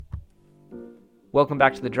Welcome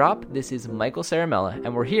back to The Drop. This is Michael Saramella,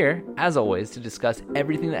 and we're here, as always, to discuss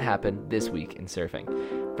everything that happened this week in surfing.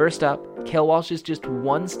 First up, Cale Walsh is just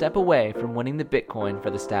one step away from winning the Bitcoin for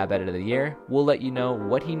the Stab Edit of the Year. We'll let you know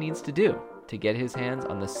what he needs to do to get his hands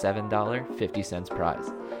on the $7.50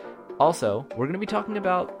 prize. Also, we're going to be talking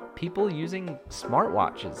about people using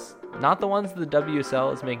smartwatches. Not the ones the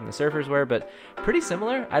WSL is making the surfers wear, but pretty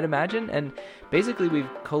similar, I'd imagine. And basically, we've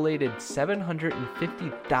collated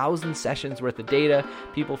 750,000 sessions worth of data,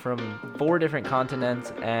 people from 4 different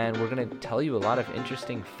continents, and we're going to tell you a lot of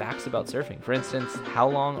interesting facts about surfing. For instance, how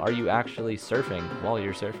long are you actually surfing while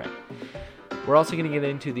you're surfing? We're also going to get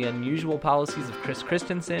into the unusual policies of Chris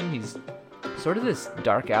Christensen. He's sort of this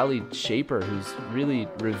dark alley shaper who's really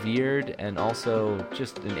revered and also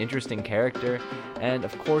just an interesting character. And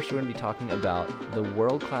of course, we're going to be talking about the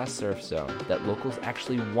world-class surf zone that locals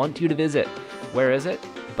actually want you to visit. Where is it?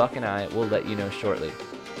 Buck and I will let you know shortly.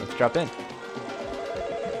 Let's drop in.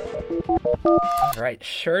 All right,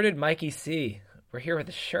 shirted Mikey C. We're here with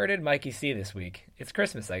the shirted Mikey C this week. It's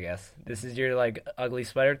Christmas, I guess. This is your like ugly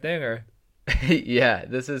sweater thing, or? Yeah,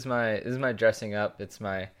 this is my dressing up. It's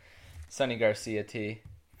my Sonny Garcia tee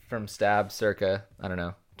from Stab circa, I don't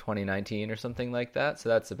know, 2019 or something like that. So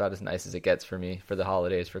that's about as nice as it gets for me for the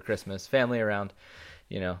holidays, for Christmas. Family around,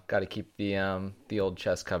 got to keep the old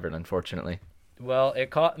chest covered, unfortunately. Well, it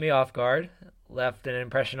caught me off guard, left an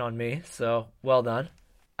impression on me, so well done.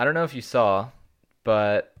 I don't know if you saw,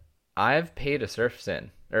 but I've paid a surf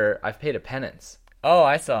sin, or I've paid a penance. Oh,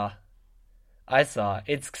 I saw.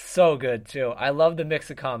 It's so good, too. I love the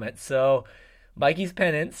mix of comments. So, Mikey's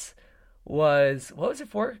penance was, what was it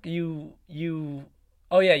for? You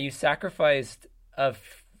sacrificed a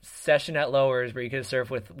session at Lowers where you could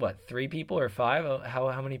surf with, 3 people or 5?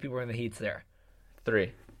 How many people were in the heats there?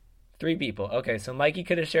 3. 3 people. Okay, so Mikey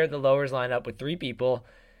could have shared the Lowers lineup with 3 people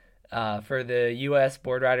for the U.S.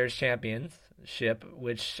 Board Riders Championship,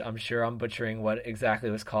 which I'm sure I'm butchering what exactly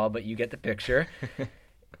it was called, but you get the picture.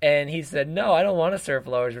 And he said, no, I don't want to surf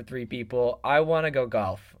Lowers with 3 people. I want to go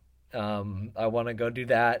golf. I want to go do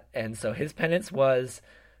that. And so his penance was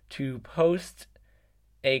to post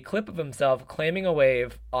a clip of himself claiming a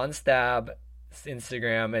wave on Stab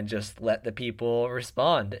Instagram and just let the people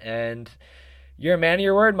respond. And you're a man of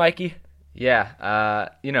your word, Mikey. Yeah.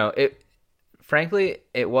 Frankly,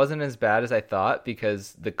 it wasn't as bad as I thought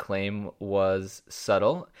because the claim was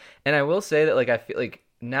subtle. And I will say that, I feel like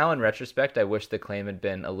now in retrospect, I wish the claim had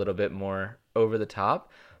been a little bit more over the top.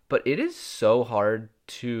 But it is so hard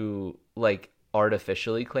to,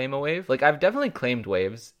 artificially claim a wave. I've definitely claimed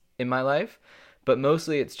waves in my life, but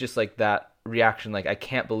mostly it's just, that reaction, I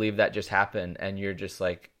can't believe that just happened, and you're just,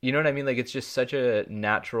 you know what I mean? It's just such a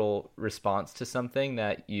natural response to something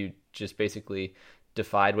that you just basically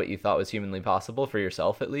defied what you thought was humanly possible, for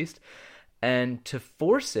yourself at least. And to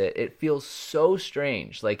force it, it feels so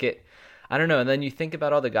strange. I don't know. And then you think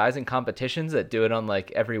about all the guys in competitions that do it on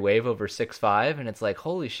every wave over 6'5", and it's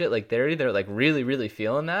holy shit, they're either really, really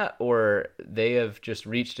feeling that, or they have just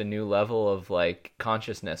reached a new level of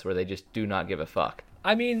consciousness where they just do not give a fuck.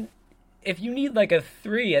 I mean, if you need a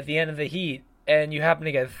 3 at the end of the heat and you happen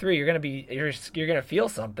to get a 3, you're gonna feel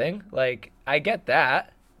something. I get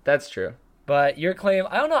that. That's true. But your claim,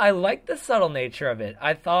 I don't know. I like the subtle nature of it.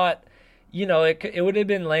 I thought, it would have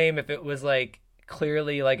been lame if it was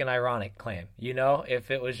clearly an ironic claim, if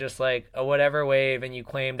it was just a whatever wave and you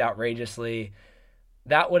claimed outrageously.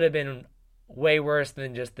 That would have been way worse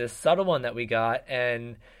than just this subtle one that we got.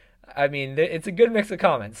 And I mean, it's a good mix of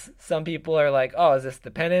comments. Some people are like, oh, is this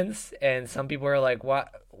the penance? And some people are like,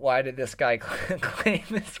 why did this guy claim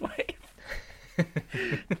this wave?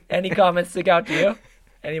 Any comments stick out to you?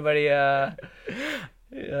 Anybody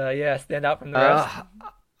stand out from the rest?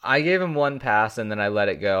 I gave him one pass and then I let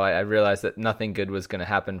it go. I realized that nothing good was going to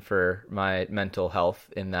happen for my mental health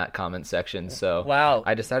in that comment section. So wow.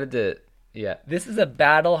 I decided to, yeah. This is a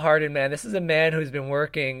battle-hardened man. This is a man who's been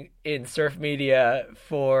working in surf media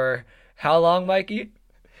for how long, Mikey?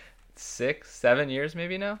 6, 7 years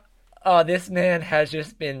maybe now? Oh, this man has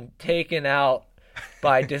just been taken out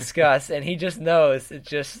by disgust, and he just knows it's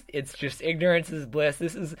just ignorance is bliss.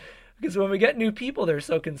 This is because when we get new people, they're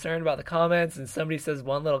so concerned about the comments, and somebody says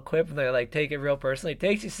one little quip, and they're take it real personally. It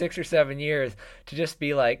takes you 6 or 7 years to just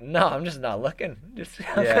be like, no, I'm just not looking.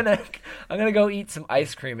 I'm gonna go eat some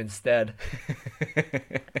ice cream instead.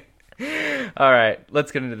 All right,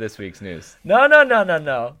 let's get into this week's news. No,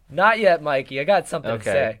 not yet, Mikey. I got something to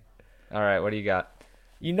say. All right, what do you got?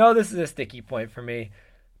 This is a sticky point for me,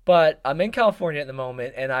 but I'm in California at the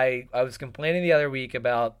moment, and I was complaining the other week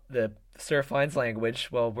about the Surfline's language.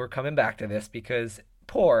 Well, we're coming back to this because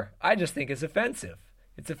poor, I just think is offensive.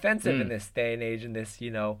 It's offensive in this day and age, in this,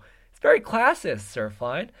 it's very classist,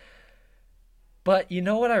 Surfline. But you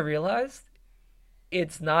know what I realized?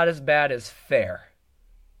 It's not as bad as fair,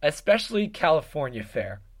 especially California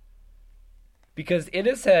fair. Because it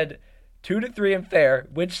has said 2 to 3 in fair,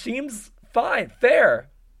 which seems fine, fair.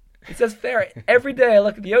 It says fair. Every day I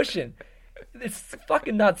look at the ocean. It's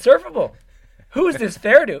fucking not surfable. Who is this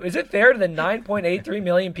fair to? Is it fair to the 9.83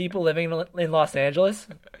 million people living in Los Angeles?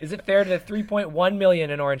 Is it fair to the 3.1 million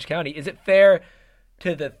in Orange County? Is it fair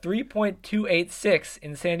to the 3.286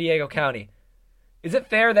 in San Diego County? Is it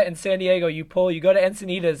fair that in San Diego you go to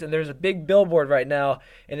Encinitas and there's a big billboard right now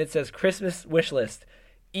and it says Christmas wish list,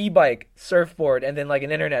 e-bike, surfboard, and then like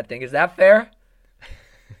an internet thing? Is that fair?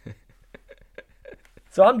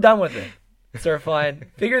 So I'm done with it.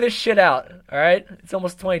 Surfline, figure this shit out, all right? It's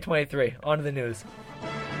almost 2023. On to the news.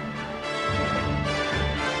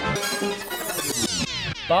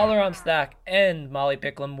 Balaram Stack and Molly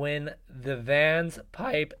Picklum win the Vans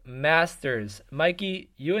Pipe Masters. Mikey,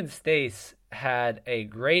 you and Stace had a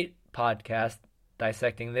great podcast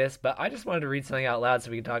dissecting this, but I just wanted to read something out loud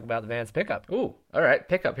so we can talk about the Vans pickup. Ooh, all right,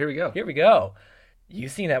 pickup. Here we go. Here we go. You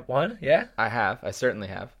seen that one, yeah? I have. I certainly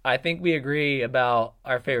have. I think we agree about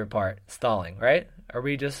our favorite part, stalling, right? Are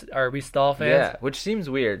we stall fans? Yeah, which seems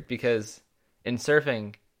weird because in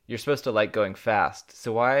surfing, you're supposed to like going fast.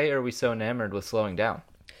 So why are we so enamored with slowing down?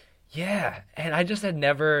 Yeah, and I just had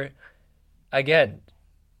never, again,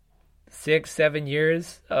 6-7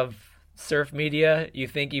 years of surf media, you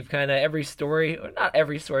think you've kind of every story, or not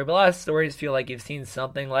every story, but a lot of stories feel like you've seen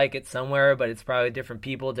something like it somewhere, but it's probably different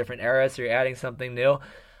people, different eras, so you're adding something new.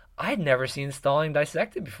 I'd never seen stalling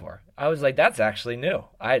dissected before. I was like, that's actually new.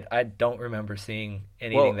 I don't remember seeing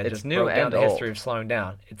anything that just broke down the history of slowing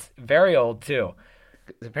down. It's very old, too.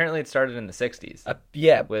 Apparently it started in the 60s.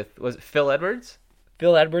 Yeah. Was it Phil Edwards?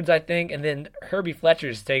 Phil Edwards, I think, and then Herbie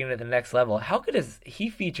Fletcher's taking it to the next level. How good is he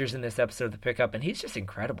features in this episode of The Pickup, and he's just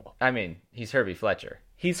incredible. I mean, he's Herbie Fletcher.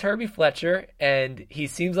 He's Herbie Fletcher, and he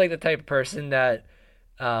seems like the type of person that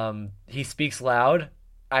he speaks loud.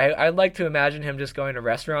 I'd like to imagine him just going to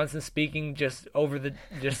restaurants and speaking just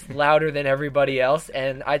louder than everybody else,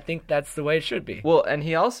 and I think that's the way it should be. Well, and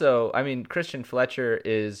he also, I mean, Christian Fletcher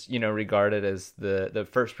is, regarded as the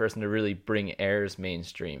first person to really bring airs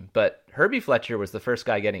mainstream, but Herbie Fletcher was the first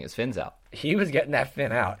guy getting his fins out. He was getting that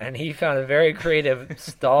fin out, and he found a very creative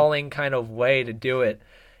stalling kind of way to do it.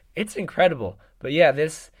 It's incredible. But yeah,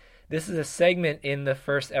 this is a segment in the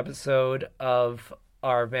first episode of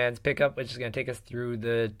our Vans pickup, which is going to take us through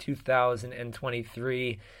the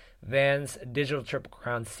 2023 Vans Digital Triple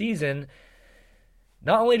Crown season.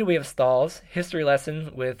 Not only do we have stalls, history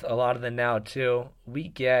lesson with a lot of them now too, we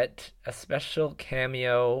get a special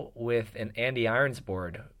cameo with an Andy Irons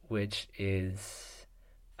board, which is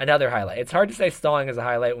another highlight. It's hard to say stalling is a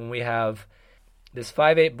highlight when we have this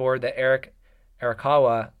 5/8 board that Eric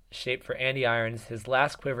Arakawa shaped for Andy Irons, his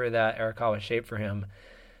last quiver that Arakawa shaped for him.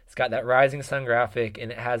 It's got that rising sun graphic,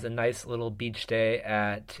 and it has a nice little beach day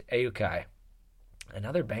at Aukai.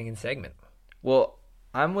 Another banging segment. Well,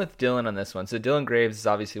 I'm with Dylan on this one. So Dylan Graves is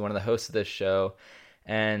obviously one of the hosts of this show,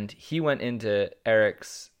 and he went into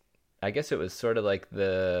Eric's, I guess it was sort of like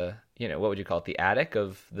the, what would you call it, the attic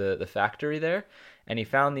of the factory there, and he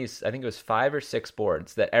found these, I think it was 5 or 6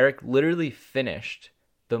 boards that Eric literally finished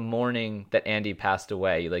the morning that Andy passed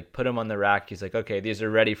away. He put them on the rack. He's like, okay, these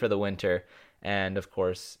are ready for the winter. And of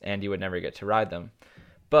course, Andy would never get to ride them.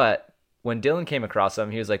 But when Dylan came across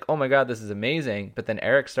them, he was like, oh my God, this is amazing. But then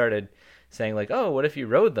Eric started saying oh, what if you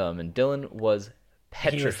rode them? And Dylan was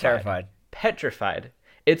petrified. He was terrified. Petrified.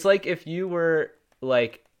 It's like if you were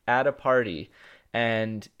at a party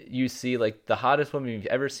and you see the hottest woman you've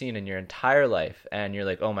ever seen in your entire life. And you're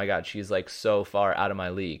like, oh my God, she's so far out of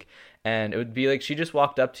my league. And it would be she just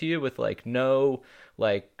walked up to you with no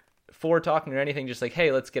talking or anything, just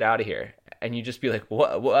hey, let's get out of here. And you just be like,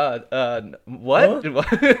 what? What? Huh? What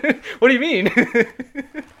do you mean?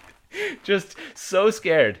 Just so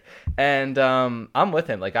scared. And I'm with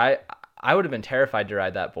him. I would have been terrified to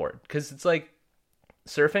ride that board because it's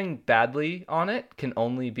surfing badly on it can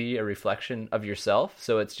only be a reflection of yourself.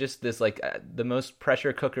 So it's just this the most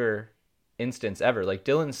pressure cooker instance ever.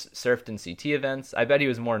 Dylan's surfed in CT events. I bet he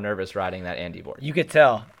was more nervous riding that Andy board. You could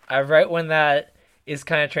tell. Right when that is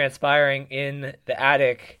kind of transpiring in the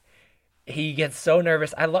attic, he gets so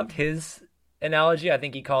nervous. I loved his analogy. I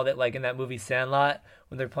think he called it in that movie Sandlot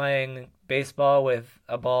when they're playing baseball with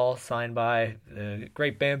a ball signed by the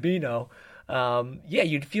great Bambino. Yeah,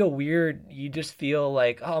 you'd feel weird. You just feel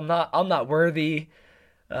oh, I'm not worthy.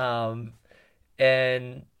 And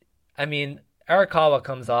I mean, Arakawa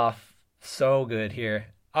comes off so good here.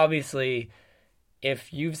 Obviously,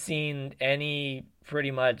 if you've seen any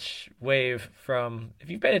pretty much wave from, if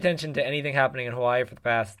you've paid attention to anything happening in Hawaii for the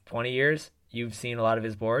past 20 years, you've seen a lot of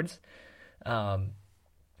his boards. Um,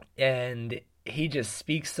 and he just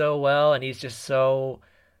speaks so well, and he's just so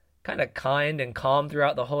kind of kind and calm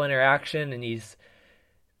throughout the whole interaction. And he's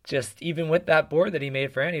just, even with that board that he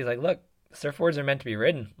made for Andy, he's like, look, surfboards are meant to be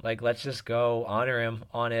ridden. Like, let's just go honor him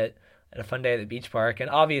on it at a fun day at the beach park. And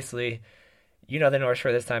obviously, you know the North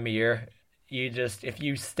Shore this time of year, you just, if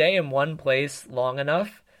you stay in one place long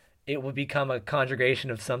enough, it will become a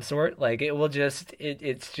congregation of some sort. Like, it will just,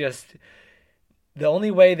 it's just the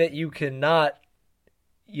only way that you cannot,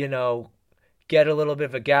 you know, get a little bit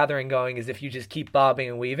of a gathering going is if you just keep bobbing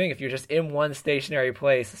and weaving. If you're just in one stationary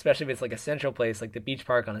place, especially if it's like a central place like the beach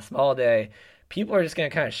park on a small day, people are just going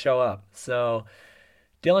to kind of show up. So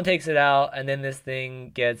Dylan takes it out, and then this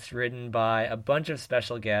thing gets ridden by a bunch of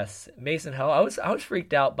special guests. Mason Ho, I was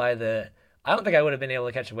freaked out by I don't think I would have been able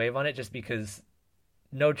to catch a wave on it just because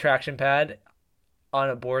no traction pad on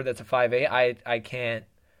a board that's a 5.8. I can't.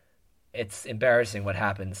 It's embarrassing what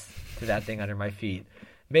happens to that thing under my feet.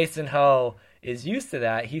 Mason Ho is used to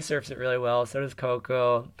that. He surfs it really well. So does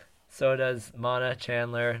Coco. So does Mana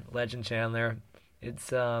Chandler, Legend Chandler.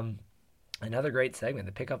 It's another great segment.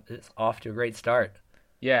 The pickup is off to a great start.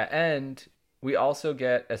 Yeah, and we also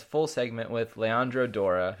get a full segment with Leandro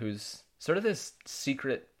Dora, who's sort of this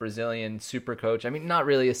secret Brazilian super coach. I mean, not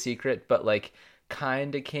really a secret, but like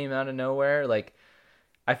kind of came out of nowhere. Like,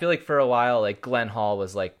 I feel like for a while, like Glenn Hall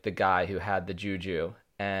was like the guy who had the juju,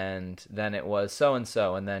 and then it was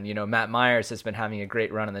so-and-so, and then, you know, Matt Myers has been having a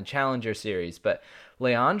great run in the Challenger Series, but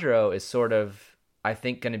Leandro is sort of, I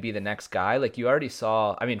think, going to be the next guy. Like, you already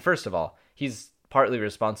saw, I mean, first of all, he's partly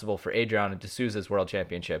responsible for Adriano de Souza's World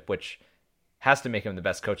Championship, which has to make him the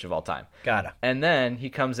best coach of all time. Gotta. And then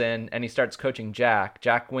he comes in and he starts coaching Jack.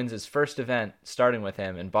 Jack wins his first event starting with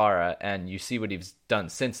him in Barra, and you see what he's done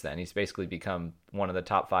since then. He's basically become one of the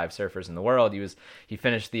top 5 surfers in the world. He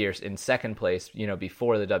finished the year in second place, you know,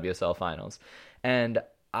 before the WSL finals. And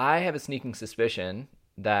I have a sneaking suspicion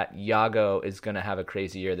that Iago is going to have a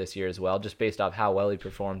crazy year this year as well, just based off how well he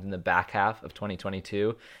performed in the back half of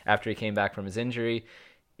 2022 after he came back from his injury.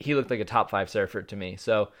 He looked like a top 5 surfer to me.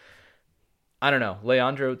 So I don't know.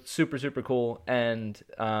 Leandro, super, super cool. And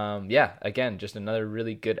yeah, again, just another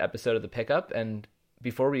really good episode of the pickup. And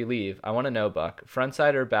before we leave, I want to know, Buck,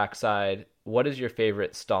 frontside or backside, what is your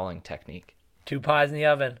favorite stalling technique? 2 pies in the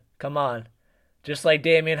oven. Come on. Just like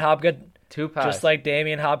Damien Hopgood. 2 pies. Just like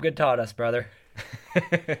Damien Hopgood taught us, brother.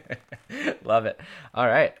 Love it. All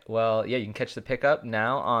right. Well, yeah, you can catch the pickup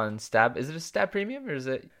now on Stab. Is it a Stab Premium or is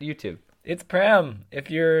it YouTube? It's Prem. If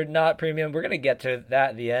you're not premium, we're going to get to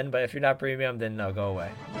that at the end, but if you're not premium, then no, go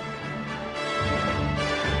away.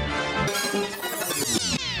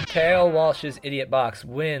 Kale Walsh's Idiot Box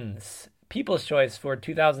wins People's Choice for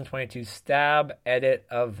 2022 Stab Edit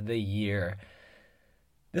of the Year.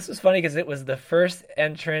 This was funny because it was the first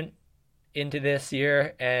entrant into this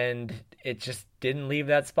year, and it just didn't leave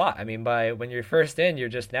that spot. I mean, when you're first in, you're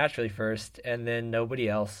just naturally first, and then nobody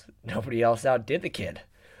else outdid the kid.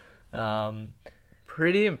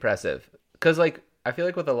 Pretty impressive. Because, like, I feel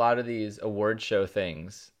like with a lot of these award show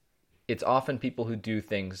things, it's often people who do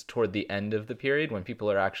things toward the end of the period when people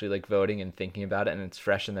are actually, like, voting and thinking about it and it's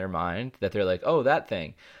fresh in their mind that they're like, oh, that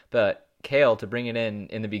thing. But Kale, to bring it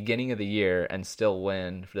in the beginning of the year and still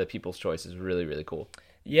win for the People's Choice is really, really cool.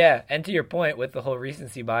 Yeah, and to your point with the whole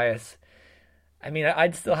recency bias, I mean,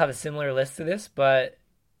 I'd still have a similar list to this, but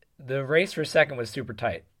the race for second was super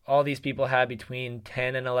tight. All these people had between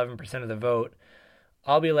 10 and 11% of the vote.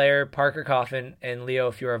 Albie Layer, Parker Coffin, and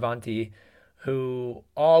Leo Fioravanti, who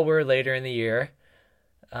all were later in the year.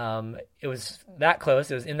 It was that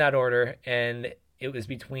close. It was in that order, and it was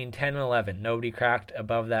between 10 and 11. Nobody cracked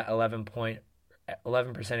above that 11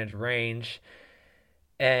 percentage range.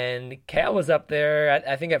 And Cal was up there,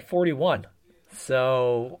 I think, at 41.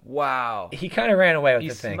 So wow, he kind of ran away with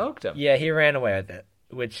the thing. He smoked him. Yeah, he ran away with it,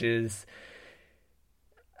 which is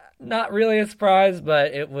not really a surprise,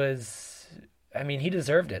 but it was, I mean, he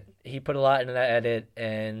deserved it. He put a lot into that edit,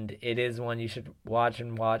 and it is one you should watch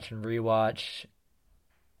and rewatch.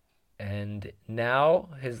 And now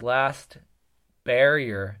his last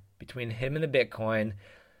barrier between him and the Bitcoin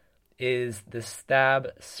is the Stab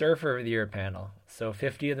Surfer of the Year panel. So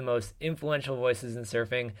 50 of the most influential voices in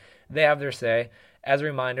surfing, they have their say. As a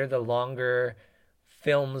reminder, the longer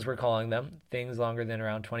films, we're calling them, things longer than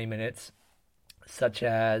around 20 minutes, such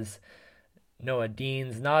as Noah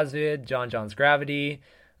Dean's Nazvid, John John's Gravity,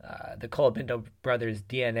 the Colapinto brothers'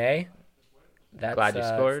 DNA. Glad you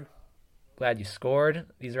scored. Glad You Scored.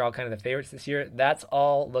 These are all kind of the favorites this year. That's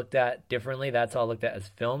all looked at differently. That's all looked at as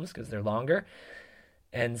films because they're longer.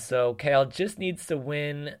 And so Kale just needs to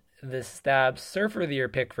win the Stab Surfer of the Year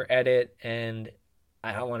pick for edit. And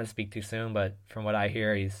I don't want to speak too soon, but from what I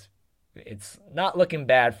hear, it's not looking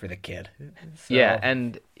bad for the kid. So, yeah,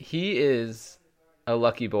 and he is a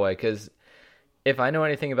lucky boy because if I know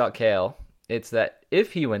anything about Kale, it's that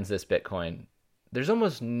if he wins this Bitcoin, there's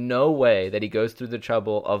almost no way that he goes through the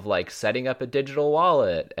trouble of like setting up a digital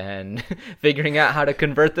wallet and figuring out how to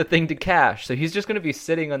convert the thing to cash. So he's just going to be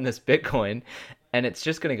sitting on this Bitcoin and it's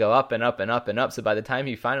just going to go up and up and up and up. So by the time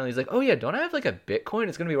he finally is like, oh yeah, don't I have like a Bitcoin?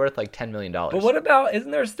 It's going to be worth like $10 million. But what about,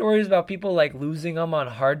 isn't there stories about people like losing them on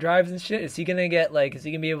hard drives and shit? Is he going to get like, is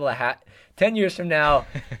he going to be able to 10 years from now,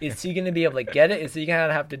 is he going to be able to get it? Is he going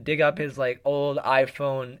to have to dig up his like old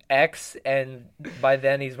iPhone X and by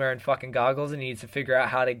then he's wearing fucking goggles and he needs to figure out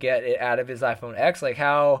how to get it out of his iPhone X? Like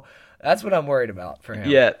how, that's what I'm worried about for him.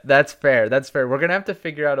 Yeah, that's fair. That's fair. We're going to have to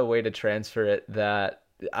figure out a way to transfer it that,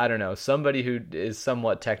 I don't know, somebody who is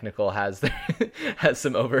somewhat technical has has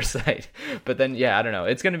some oversight. But then, yeah, I don't know.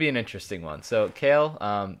 It's going to be an interesting one. So,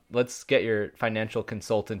 Kale, let's get your financial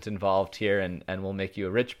consultant involved here, and we'll make you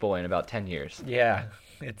a rich boy in about 10 years. Yeah,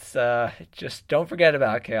 it's just don't forget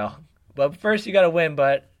about it, Kale. But first, you got to win,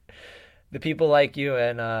 but the people like you,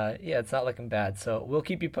 and yeah, it's not looking bad. So we'll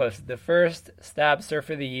keep you posted. The first Stab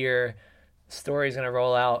Surfer of the Year story is going to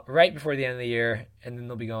roll out right before the end of the year, and then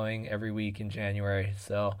they'll be going every week in January.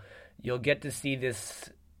 So you'll get to see this,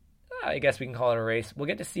 I guess we can call it a race. We'll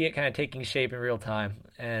get to see it kind of taking shape in real time.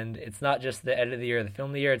 And it's not just the edit of the year, the film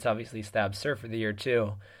of the year, it's obviously Stab Surfer of the Year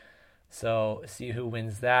too. So see who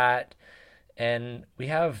wins that. And we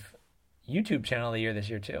have YouTube channel of the year this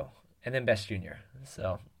year too. And then Best Junior.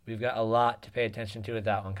 So we've got a lot to pay attention to with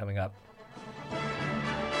that one coming up.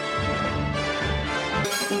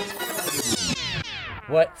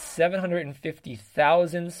 What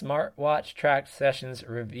 750,000 smartwatch tracked sessions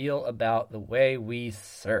reveal about the way we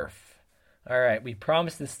surf? All right, we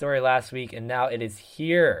promised this story last week, and now it is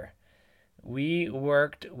here. We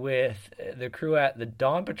worked with the crew at the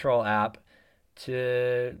Dawn Patrol app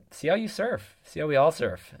to see how you surf, see how we all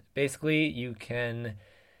surf. Basically, you can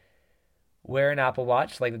wear an Apple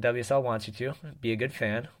Watch like the WSL wants you to. Be a good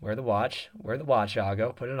fan. Wear the watch,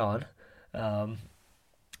 Ago, put it on.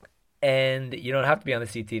 And you don't have to be on the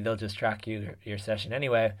CT. They'll just track your session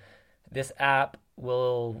anyway. This app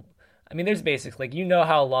will, I mean, there's basics. Like, you know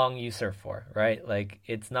how long you surf for, right? Like,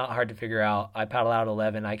 it's not hard to figure out. I paddle out at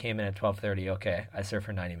 11. I came in at 12:30. Okay, I surf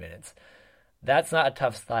for 90 minutes. That's not a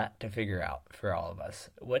tough stat to figure out for all of us.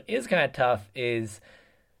 What is kind of tough is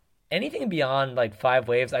anything beyond, like, 5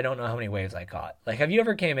 waves. I don't know how many waves I caught. Like, have you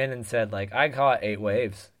ever came in and said, like, I caught 8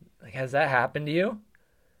 waves? Like, has that happened to you?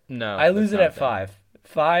 No. I lose it at 5.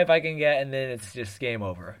 5 I can get, and then it's just game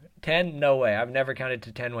over. 10, no way. I've never counted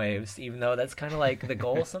to 10 waves, even though that's kind of like the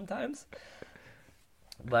goal sometimes.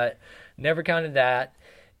 But never counted that.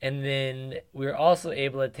 And then we were also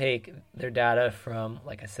able to take their data from,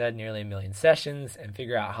 like I said, nearly 1 million sessions and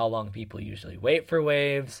figure out how long people usually wait for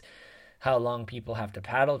waves, how long people have to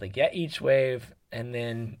paddle to get each wave, and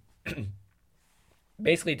then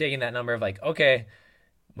basically taking that number of like, okay,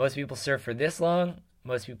 most people surf for this long,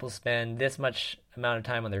 most people spend this much amount of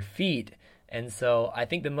time on their feet. And so I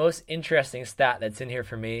think the most interesting stat that's in here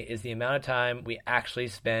for me is the amount of time we actually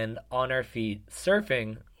spend on our feet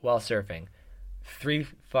surfing while surfing.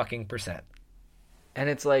 3%. And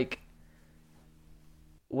it's like,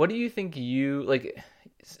 what do you think like,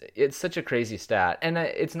 it's such a crazy stat. And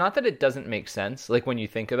it's not that it doesn't make sense. Like, when you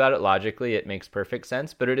think about it logically, it makes perfect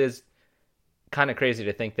sense, but it is kind of crazy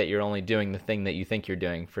to think that you're only doing the thing that you think you're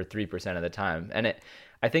doing for 3% of the time. And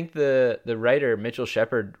I think the writer Mitchell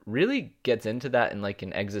Shepard really gets into that in like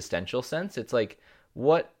an existential sense. It's like,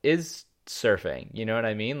 what is surfing? You know what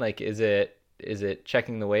I mean? Like, is it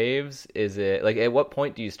checking the waves? Is it like, at what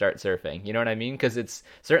point do you start surfing? You know what I mean? Because it's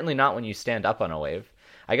certainly not when you stand up on a wave.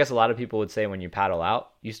 I guess a lot of people would say when you paddle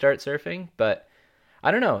out, you start surfing, but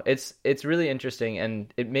I don't know. It's really interesting,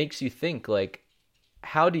 and it makes you think, like,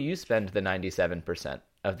 how do you spend the 97%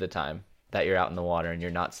 of the time that you're out in the water and you're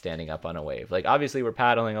not standing up on a wave? Like, obviously we're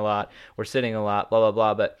paddling a lot, we're sitting a lot, blah, blah,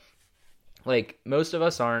 blah. But like, most of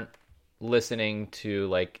us aren't listening to,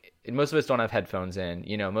 like, most of us don't have headphones in,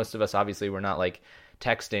 you know, most of us, obviously we're not like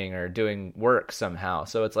texting or doing work somehow.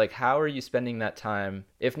 So it's like, how are you spending that time,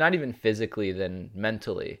 if not even physically, then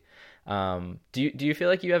mentally? Do you feel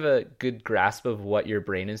like you have a good grasp of what your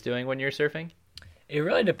brain is doing when you're surfing? It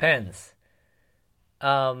really depends.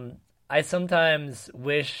 I sometimes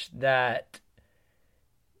wish that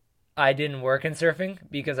I didn't work in surfing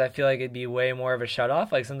because I feel like it'd be way more of a shut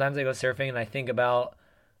off. Like sometimes I go surfing and I think about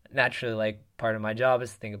naturally, like part of my job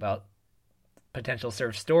is to think about potential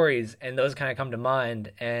surf stories, and those kind of come to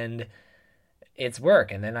mind, and it's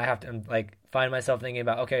work. And then I have to like find myself thinking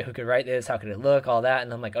about, okay, who could write this? How could it look? All that.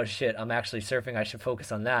 And I'm like, oh shit, I'm actually surfing. I should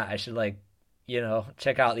focus on that. I should like,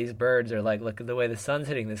 check out these birds or like look at the way the sun's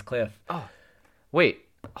hitting this cliff. Oh, wait,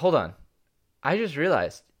 hold on. I just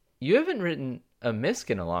realized you haven't written a misc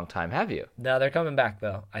in a long time, have you? No, they're coming back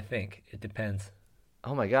though. I think it depends.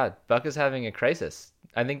 Oh my God, Buck is having a crisis.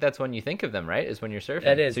 I think that's when you think of them, right? Is when you're surfing.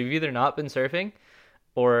 It is. So you've either not been surfing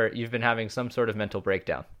or you've been having some sort of mental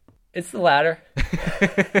breakdown. It's the latter.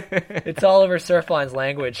 It's all over Surfline's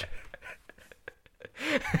language.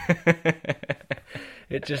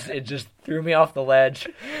 It just threw me off the ledge.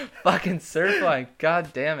 Fucking Surfline.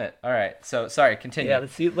 God damn it. All right. So, sorry, continue. Yeah,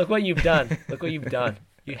 let's see. Look what you've done. Look what you've done.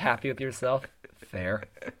 You happy with yourself? Fair.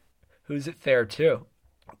 Who's it fair to?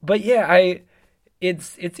 But yeah,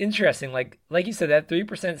 it's interesting. Like you said, that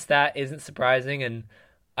 3% stat isn't surprising, and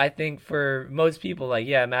I think for most people, like,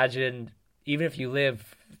 yeah, imagine even if you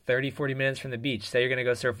live 30, 40 minutes from the beach, say you're going to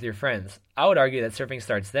go surf with your friends. I would argue that surfing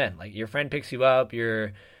starts then. Like your friend picks you up,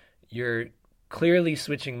 you're clearly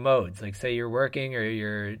switching modes. Like say you're working or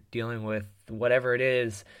you're dealing with whatever it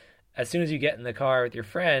is. As soon as you get in the car with your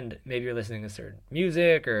friend, maybe you're listening to certain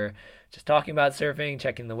music or just talking about surfing,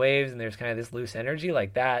 checking the waves, and there's kind of this loose energy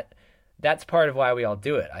like that. That's part of why we all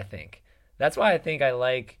do it, I think. That's why I think I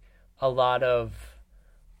like one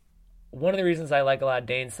of the reasons I like a lot of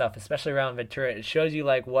Dane's stuff, especially around Ventura, it shows you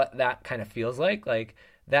like what that kind of feels like. Like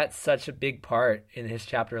that's such a big part in his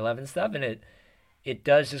chapter 11 stuff. And it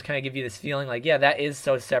does just kind of give you this feeling like, yeah, that is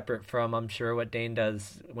so separate from, I'm sure, what Dane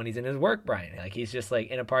does when he's in his work, Brian. Like he's just like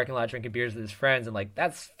in a parking lot drinking beers with his friends. And like,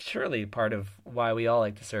 that's surely part of why we all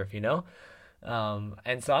like to surf, And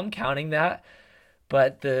so I'm counting that.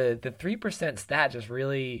 But the 3% stat just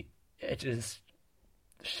really, it just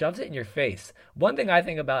shoves it in your face. One thing I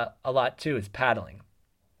think about a lot too is paddling.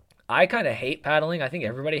 I kind of hate paddling. I think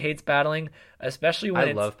everybody hates paddling, especially when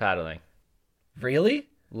I love paddling. Really?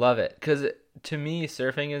 Love it. Because to me,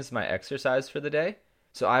 surfing is my exercise for the day.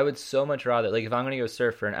 So I would so much rather, like if I'm going to go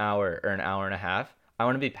surf for an hour or an hour and a half, I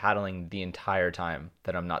want to be paddling the entire time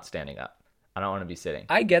that I'm not standing up. I don't want to be sitting.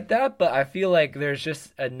 I get that, but I feel like there's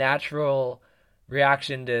just a natural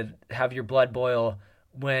reaction to have your blood boil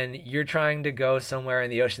when you're trying to go somewhere in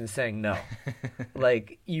the ocean saying no.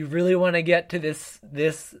 Like you really want to get to this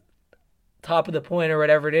top of the point or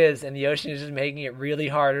whatever it is, and the ocean is just making it really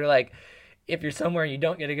hard. Or like if you're somewhere and you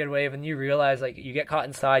don't get a good wave and you realize like you get caught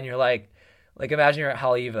inside and you're like imagine you're at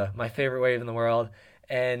Haleiwa, my favorite wave in the world,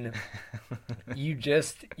 and you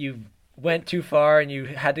went too far and you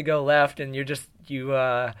had to go left, and you just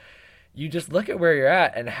look at where you're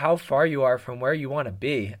at and how far you are from where you want to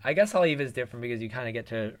be. I guess Haleiwa is different because you kind of get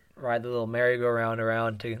to ride the little merry-go-round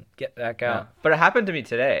around to get back out. Yeah. But it happened to me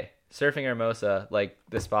today, surfing Hermosa, like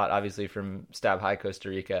the spot obviously from Stab High, Costa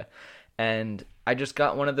Rica. And I just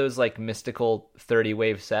got one of those like mystical 30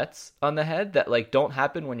 wave sets on the head that like don't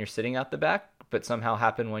happen when you're sitting out the back, but somehow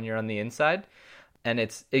happen when you're on the inside. And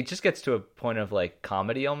it just gets to a point of like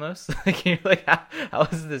comedy almost. Like you're like, how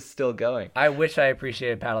is this still going? I wish I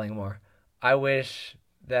appreciated paddling more. I wish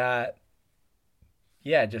that,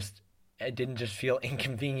 it didn't just feel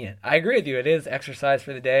inconvenient. I agree with you. It is exercise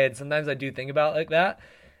for the day, and sometimes I do think about it like that.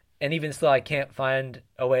 And even still, I can't find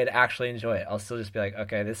a way to actually enjoy it. I'll still just be like,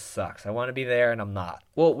 okay, this sucks. I want to be there, and I'm not.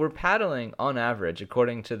 Well, we're paddling on average,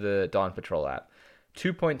 according to the Dawn Patrol app,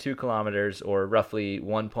 2.2 kilometers or roughly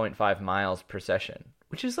 1.5 miles per session,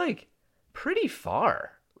 which is like pretty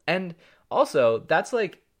far. And also, that's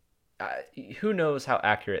like, who knows how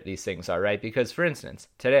accurate these things are, right? Because, for instance,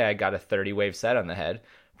 today I got a 30 wave set on the head,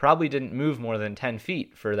 probably didn't move more than 10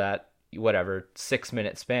 feet for that,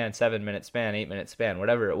 6-minute span, 7-minute span, 8-minute span,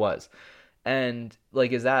 whatever it was. And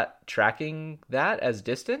like, is that tracking that as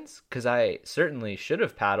distance? Because I certainly should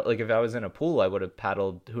have paddled. Like if I was in a pool, I would have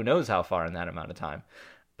paddled who knows how far in that amount of time.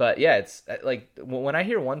 But yeah, it's like when I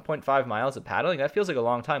hear 1.5 miles of paddling, that feels like a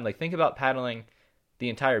long time. Like think about paddling the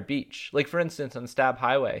entire beach. Like for instance, on Stab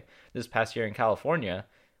Highway this past year in California,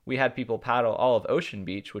 we had people paddle all of Ocean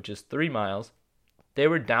Beach, which is 3 miles. They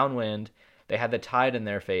were downwind. They had the tide in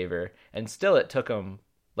their favor, and still it took them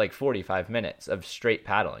like 45 minutes of straight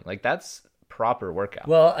paddling. Like that's proper workout.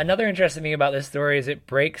 Well, another interesting thing about this story is it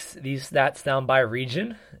breaks these stats down by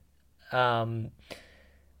region. And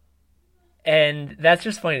that's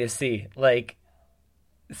just funny to see. Like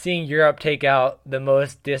seeing Europe take out the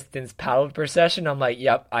most distance paddled per session, I'm like,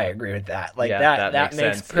 yep, I agree with that. Like that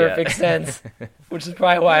makes perfect sense. Which is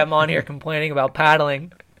probably why I'm on here complaining about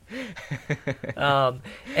paddling. And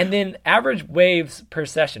then average waves per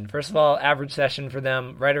session. First of all, average session for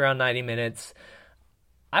them, right around 90 minutes.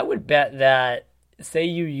 I would bet that, say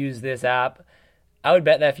you use this app, I would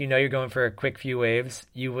bet that if you know you're going for a quick few waves,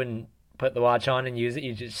 you wouldn't put the watch on and use it.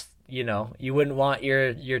 You just, you wouldn't want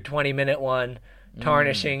your 20-minute one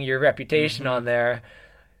tarnishing your reputation on there.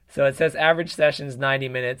 So it says average sessions 90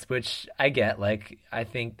 minutes, which I get. Like, I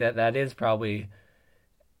think that is probably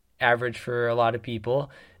average for a lot of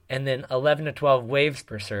people. And then 11 to 12 waves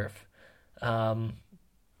per surf.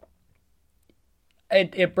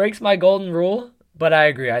 It breaks my golden rule, but I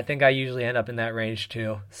agree. I think I usually end up in that range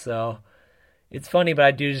too. So it's funny, but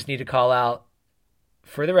I do just need to call out,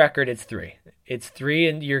 for the record, it's 3. It's 3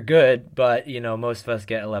 and you're good, but, most of us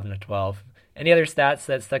get 11 to 12. Any other stats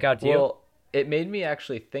that stuck out to you? Well, it made me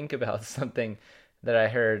actually think about something that I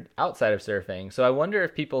heard outside of surfing. So I wonder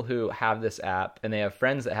if people who have this app and they have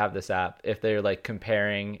friends that have this app, if they're like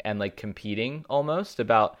comparing and like competing almost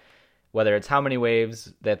about whether it's how many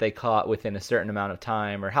waves that they caught within a certain amount of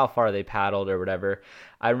time or how far they paddled or whatever.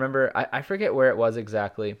 I remember, I forget where it was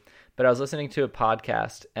exactly, but I was listening to a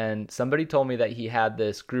podcast and somebody told me that he had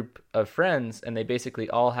this group of friends and they basically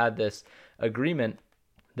all had this agreement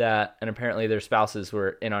that, and apparently their spouses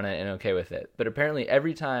were in on it and okay with it. But apparently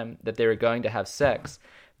every time that they were going to have sex,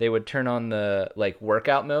 they would turn on the like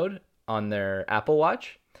workout mode on their Apple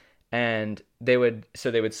Watch, and they would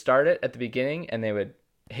start it at the beginning and they would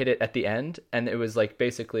hit it at the end, and it was like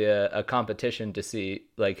basically a competition to see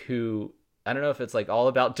like who, I don't know if it's like all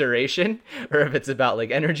about duration or if it's about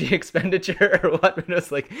like energy expenditure or what, but it was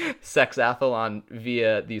like sexathlon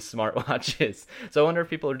via these smartwatches. So I wonder if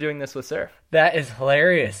people are doing this with surf. That is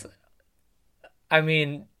hilarious. I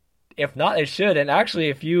mean, if not, they should. And actually,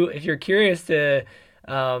 if you're curious to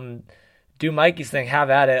do Mikey's thing, have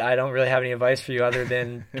at it. I don't really have any advice for you other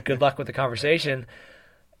than good luck with the conversation.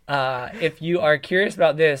 If you are curious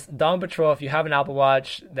about this, Dawn Patrol, if you have an Apple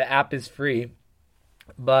Watch, the app is free.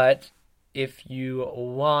 But if you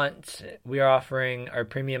want, we are offering our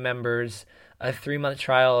premium members a 3-month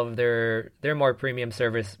trial of their more premium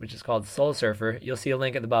service, which is called Soul Surfer. You'll see a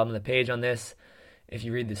link at the bottom of the page on this if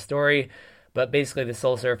you read the story. But basically, the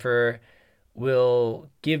Soul Surfer will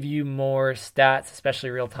give you more stats, especially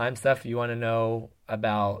real-time stuff. If you want to know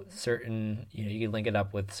about certain, you can link it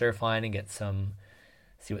up with Surfline and get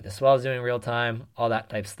see what the swell is doing in real time, all that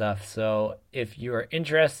type of stuff. So if you are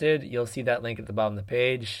interested, you'll see that link at the bottom of the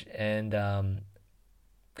page. And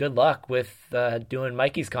good luck with doing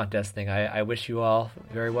Mikey's contest thing. I wish you all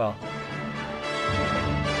very well.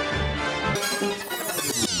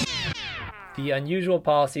 The Unusual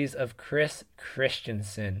Policies of Chris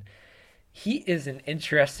Christensen. He is an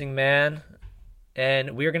interesting man,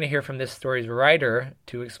 and we're going to hear from this story's writer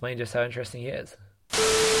to explain just how interesting he is.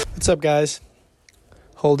 What's up, guys?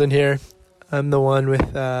 Holden here. I'm the one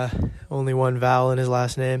with only one vowel in his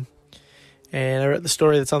last name. And I wrote the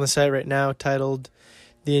story that's on the site right now titled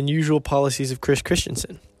The Unusual Policies of Chris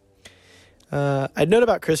Christensen. I'd known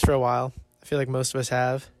about Chris for a while. I feel like most of us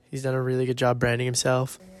have. He's done a really good job branding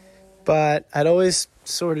himself. But I'd always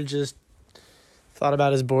sort of just thought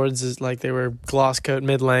about his boards as like they were gloss coat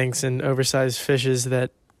mid-lengths and oversized fishes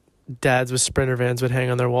that dads with Sprinter vans would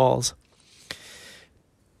hang on their walls.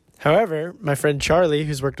 However, my friend Charlie,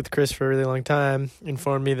 who's worked with Chris for a really long time,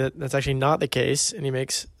 informed me that that's actually not the case, and he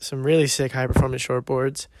makes some really sick high-performance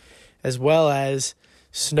shortboards, as well as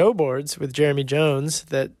snowboards with Jeremy Jones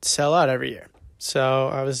that sell out every year. So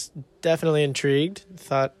I was definitely intrigued,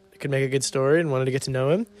 thought I could make a good story, and wanted to get to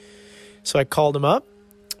know him. So I called him up.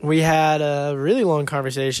 We had a really long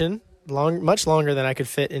conversation, much longer than I could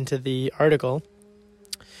fit into the article.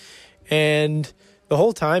 And the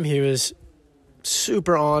whole time he was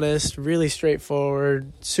super honest, really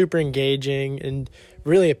straightforward, super engaging, and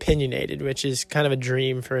really opinionated, which is kind of a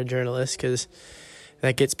dream for a journalist because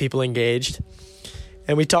that gets people engaged.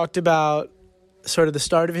 And we talked about sort of the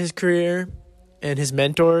start of his career and his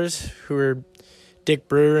mentors, who were Dick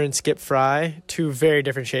Brewer and Skip Fry, two very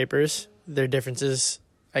different shapers. Their differences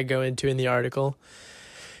I go into in the article.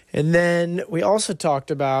 And then we also talked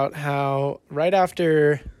about how right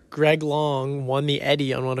after Greg Long won the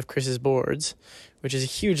Eddie on one of Chris's boards, which is a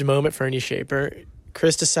huge moment for any shaper,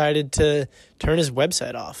 Chris decided to turn his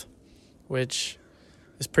website off, which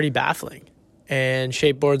is pretty baffling, and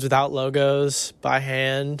shape boards without logos by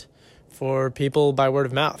hand for people by word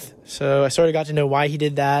of mouth. So I sort of got to know why he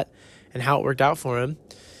did that and how it worked out for him.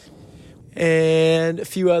 And a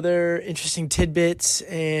few other interesting tidbits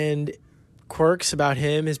and quirks about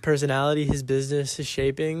him, his personality, his business, his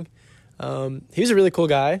shaping. He was a really cool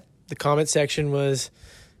guy. The comment section was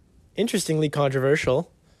interestingly controversial.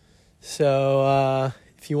 So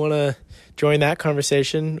if you want to join that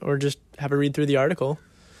conversation or just have a read through the article,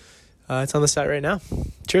 it's on the site right now.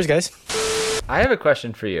 Cheers, guys. I have a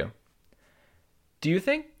question for you. Do you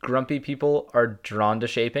think grumpy people are drawn to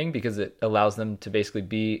shaping because it allows them to basically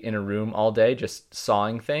be in a room all day just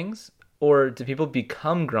sawing things? Or do people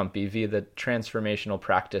become grumpy via the transformational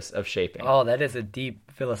practice of shaping? Oh, that is a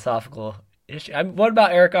deep philosophical issue. What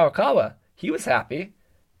about Eric Arakawa? He was happy.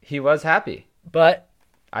 He was happy. But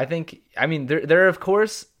I think, I mean, there are of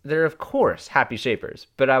course happy shapers,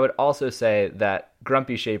 but I would also say that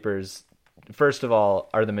grumpy shapers, first of all,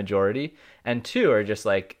 are the majority, and two, are just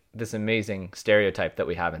like this amazing stereotype that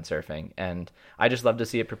we have in surfing, and I just love to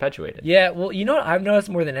see it perpetuated. yeah, well, you know what I've noticed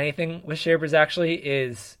more than anything with shapers actually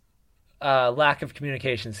is lack of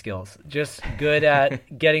communication skills. Just good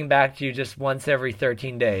at getting back to you just once every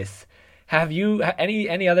 13 days. Have you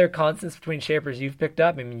any other constants between shapers you've picked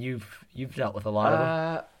up? I mean, you've dealt with a lot of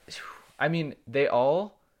them. I mean, they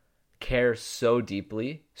all care so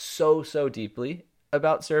deeply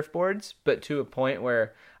about surfboards, but to a point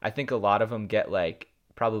where I think a lot of them get like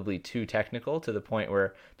probably too technical, to the point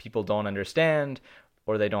where people don't understand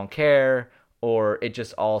or they don't care, or it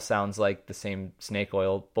just all sounds like the same snake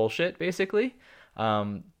oil bullshit, basically.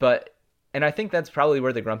 And I think that's probably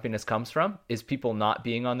where the grumpiness comes from, is people not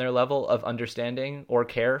being on their level of understanding or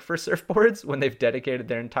care for surfboards when they've dedicated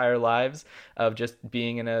their entire lives of just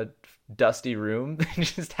being in a dusty room,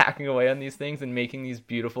 just hacking away on these things and making these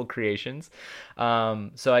beautiful creations.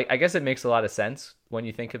 So I guess it makes a lot of sense when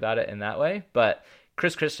you think about it in that way. But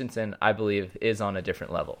Chris Christensen, I believe, is on a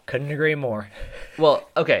different level. Couldn't agree more. Well,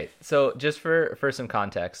 okay, so just for some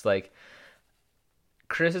context, like,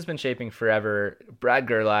 Chris has been shaping forever. Brad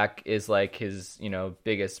Gerlach is like his,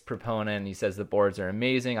 biggest proponent. He says the boards are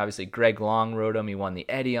amazing. Obviously, Greg Long rode them. He won the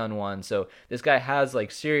Eddie on one. So this guy has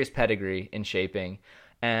like serious pedigree in shaping,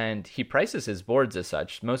 and he prices his boards as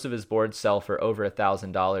such. Most of his boards sell for over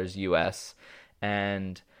 $1,000 US.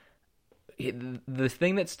 And the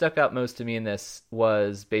thing that stuck out most to me in this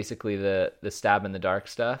was basically the stab in the dark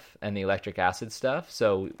stuff and the electric acid stuff.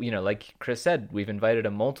 So, like Chris said, we've invited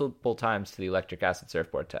him multiple times to the electric acid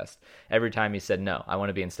surfboard test. Every time he said, no, I want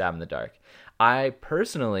to be in stab in the dark. I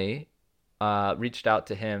personally reached out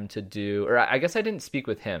to him to do, or I guess I didn't speak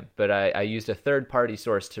with him, but I used a third-party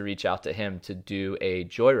source to reach out to him to do a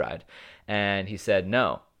joyride. And he said,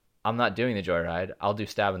 no, I'm not doing the joyride. I'll do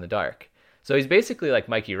stab in the dark. So he's basically like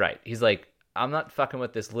Mikey Wright. He's like, I'm not fucking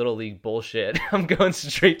with this little league bullshit. I'm going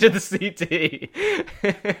straight to the CT.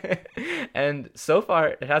 And so far,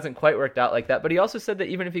 it hasn't quite worked out like that. But he also said that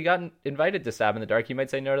even if he got invited to Stab in the Dark, he might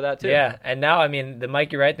say no to that too. Yeah, and now, I mean, the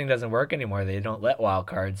Mikey Wright thing doesn't work anymore. They don't let wild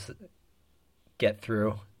cards get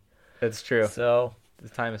through. That's true. So the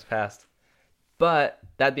time has passed. But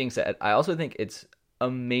that being said, I also think it's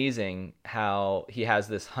amazing how he has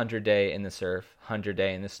this 100-day in the surf,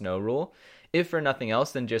 100-day in the snow rule. If for nothing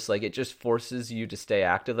else, then just like it just forces you to stay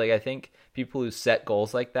active. Like, I think people who set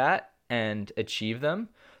goals like that and achieve them,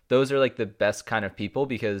 those are like the best kind of people,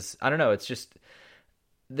 because I don't know, it's just,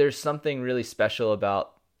 there's something really special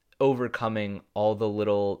about overcoming all the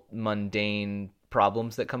little mundane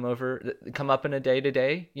problems that come up in a day to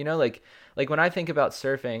day, like when I think about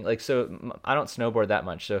surfing, like, so I don't snowboard that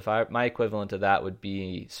much. So my equivalent of that would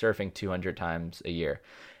be surfing 200 times a year.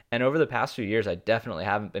 And over the past few years, I definitely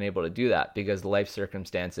haven't been able to do that because the life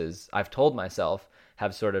circumstances, I've told myself,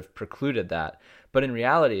 have sort of precluded that. But in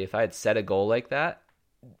reality, if I had set a goal like that,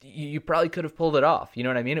 you probably could have pulled it off. You know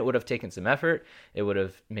what I mean? It would have taken some effort. It would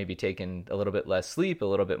have maybe taken a little bit less sleep, a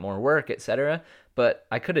little bit more work, etc. But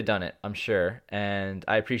I could have done it, I'm sure. And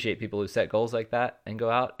I appreciate people who set goals like that and go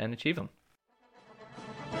out and achieve them.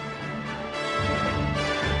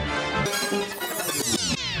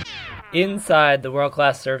 Inside the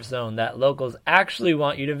world-class surf zone that locals actually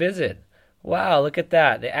want you to visit. Wow, look at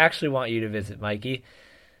that. They actually want you to visit, Mikey.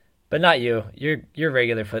 But not you. You're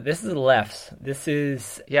regular foot. This is Lefts. This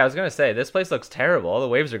is... Yeah, I was going to say, this place looks terrible. All the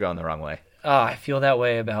waves are going the wrong way. Oh, I feel that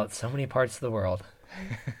way about so many parts of the world.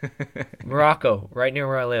 Morocco, right near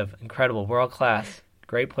where I live. Incredible. World-class.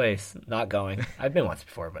 Great place. Not going. I've been once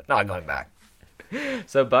before, but not going back.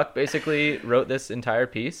 So Buck basically wrote this entire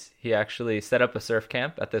piece. He actually set up a surf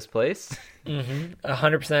camp at this place.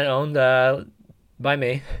 100% owned by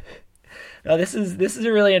me. Now, this is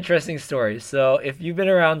a really interesting story. So if you've been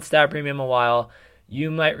around Stab Premium a while,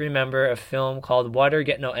 you might remember a film called Water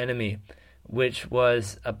Get No Enemy, which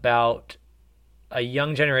was about a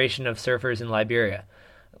young generation of surfers in Liberia.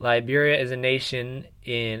 Liberia is a nation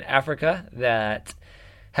in Africa that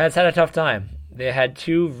has had a tough time. They had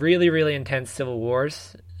two really, really intense civil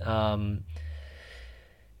wars, and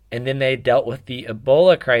then they dealt with the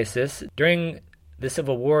Ebola crisis. During the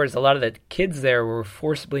Civil Wars, a lot of the kids there were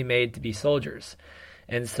forcibly made to be soldiers.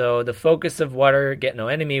 And so the focus of Water Get No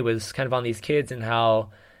Enemy was kind of on these kids and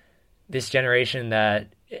how this generation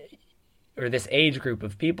or this age group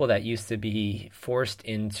of people that used to be forced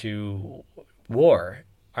into war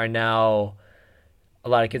are now, a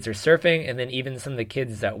lot of kids are surfing, and then even some of the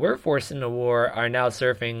kids that were forced into war are now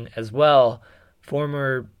surfing as well.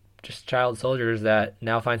 Former just child soldiers that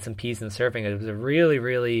now find some peace in surfing. It was a really,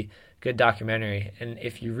 really good documentary. And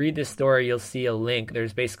if you read this story, you'll see a link.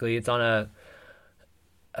 It's on a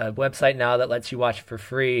website now that lets you watch it for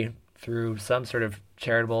free through some sort of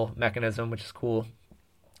charitable mechanism, which is cool.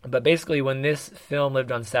 But basically, when this film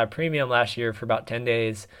lived on Stab Premium last year for about 10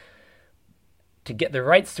 days, to get the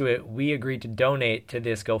rights to it, we agreed to donate to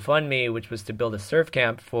this GoFundMe, which was to build a surf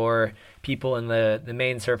camp for people in the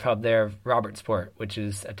main surf hub there, Robertsport, which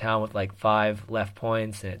is a town with like 5 left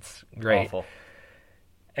points, and it's great. Awful.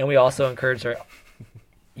 And we also encouraged our...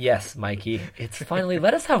 Yes, Mikey. It's finally...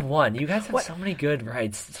 Let us have one. You guys have so many good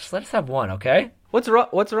rights. Just let us have one, okay? What's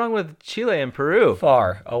wrong with Chile and Peru?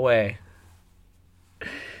 Far away.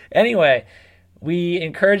 Anyway, we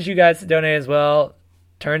encourage you guys to donate as well.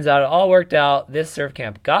 Turns out it all worked out. This surf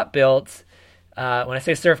camp got built. When I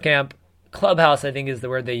say surf camp, clubhouse I think is the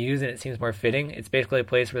word they use, and it seems more fitting. It's basically a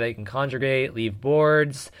place where they can congregate, leave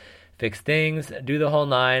boards, fix things, do the whole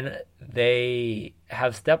nine. They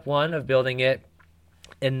have step 1 of building it,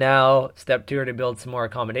 and now step 2 are to build some more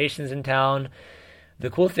accommodations in town. The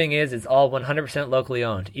cool thing is it's all 100% locally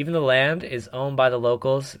owned. Even the land is owned by the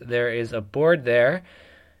locals. There is a board there,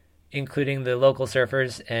 including the local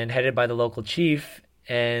surfers and headed by the local chief.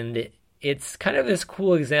 And it's kind of this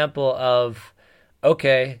cool example of,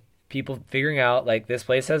 okay, people figuring out, like, this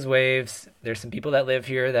place has waves. There's some people that live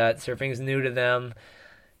here that surfing is new to them.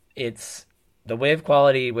 It's the wave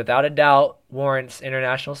quality, without a doubt, warrants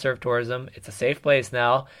international surf tourism. It's a safe place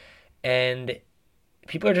now. And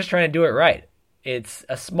people are just trying to do it right. It's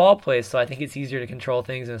a small place, so I think it's easier to control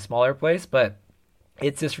things in a smaller place. But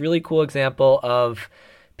it's this really cool example of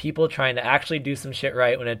people trying to actually do some shit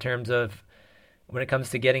right when it comes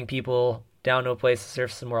to getting people down to a place to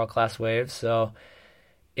surf some world-class waves. So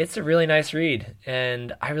it's a really nice read,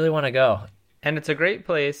 and I really want to go. And it's a great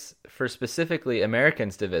place for specifically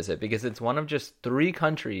Americans to visit because it's one of just 3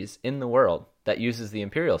 countries in the world that uses the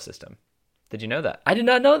imperial system. Did you know that? I did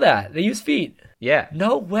not know that. They use feet. Yeah.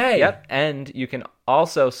 No way. Yep. And you can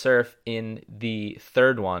also surf in the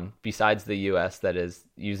third one besides the U.S. that is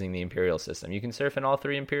using the imperial system. You can surf in all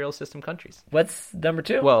 3 imperial system countries. What's number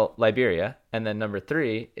 2? Well, Liberia. And then number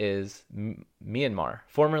 3 is Myanmar,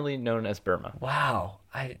 formerly known as Burma. Wow.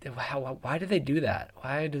 Why do they do that?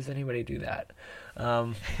 Why does anybody do that?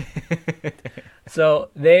 So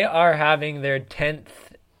they are having their 10th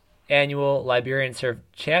annual Liberian Surf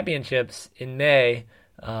Championships in May.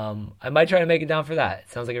 I might try to make it down for that.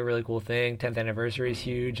 It sounds like a really cool thing. 10th anniversary is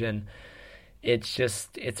huge, and it's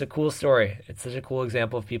a cool story. It's such a cool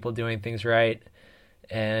example of people doing things right,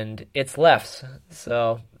 and it's lefts.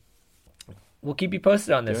 So we'll keep you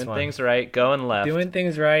posted on this one. Doing things right, going left. Doing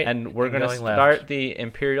things right, and we're going to start left. The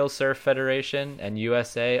Imperial Surf Federation and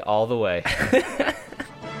USA all the way.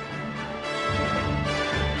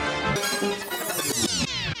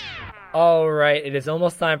 All right, it is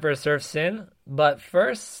almost time for a surf sin, but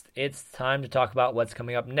first, it's time to talk about what's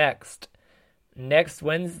coming up next. Next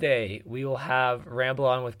Wednesday, we will have Ramble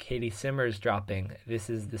On with Katie Simmers dropping. This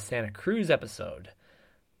is the Santa Cruz episode,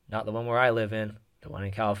 not the one where I live in, the one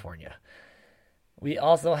in California. We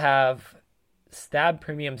also have Stab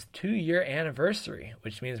Premium's 2-year anniversary,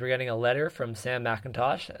 which means we're getting a letter from Sam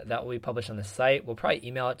McIntosh that will be published on the site. We'll probably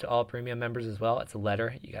email it to all Premium members as well. It's a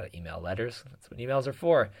letter. You got to email letters. That's what emails are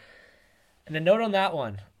for. And a note on that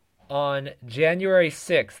one, on January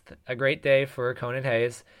 6th, a great day for Conan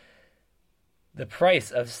Hayes, the price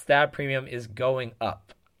of Stab Premium is going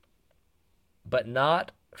up. But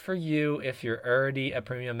not for you if you're already a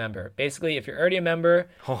premium member. Basically, if you're already a member...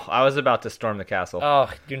 Oh, I was about to storm the castle. Oh,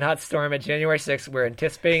 do not storm it. January 6th, we're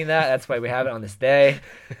anticipating that. That's why we have it on this day.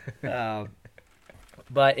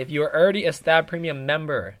 But if you're already a Stab Premium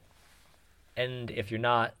member... And if you're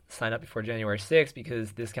not, sign up before January 6th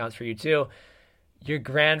because this counts for you too. You're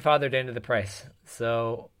grandfathered into the price.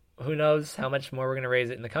 So who knows how much more we're going to raise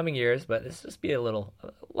it in the coming years, but this just be a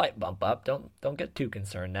light bump up. Don't get too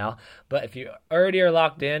concerned now. But if you already are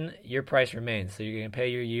locked in, your price remains. So you're going to pay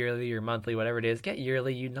your yearly, your monthly, whatever it is. Get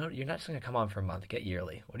yearly. You're not just going to come on for a month. Get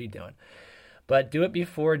yearly. What are you doing? But do it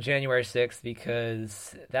before January 6th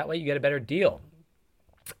because that way you get a better deal.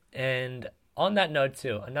 And on that note,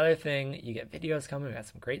 too, another thing, you get videos coming. We got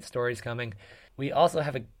some great stories coming. We also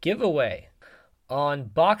have a giveaway. On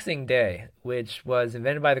Boxing Day, which was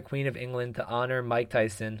invented by the Queen of England to honor Mike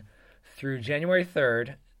Tyson, through January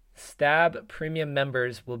 3rd, Stab Premium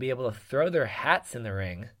members will be able to throw their hats in the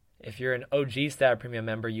ring. If you're an OG Stab Premium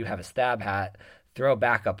member, you have a Stab hat. Throw a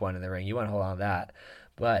backup one in the ring. You want to hold on to that.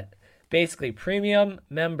 But basically, premium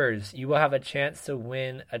members, you will have a chance to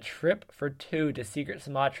win a trip for two to Secret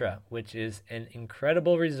Sumatra, which is an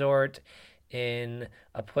incredible resort in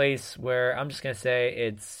a place where I'm just going to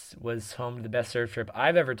say was home to the best surf trip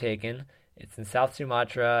I've ever taken. It's in South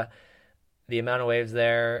Sumatra. The amount of waves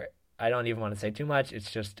there, I don't even want to say too much.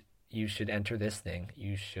 It's just, you should enter this thing.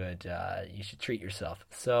 You should treat yourself.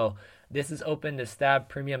 So this is open to Stab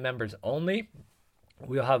Premium members only.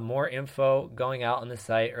 We'll have more info going out on the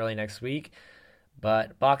site early next week.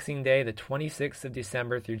 But Boxing Day, the 26th of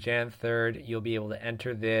December through Jan 3rd, you'll be able to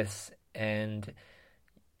enter this. And,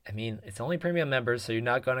 I mean, it's only premium members, so you're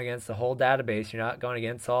not going against the whole database. You're not going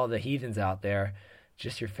against all the heathens out there.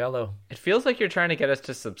 Just your fellow. It feels like you're trying to get us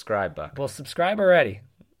to subscribe, Buck. Well, subscribe already.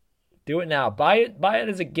 Do it now. Buy it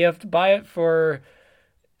as a gift. Buy it for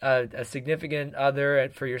a significant other,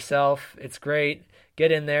 for yourself. It's great.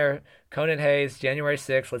 Get in there. Conan Hayes, January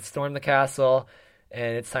 6th. Let's storm the castle.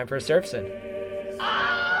 And it's time for a surf sin.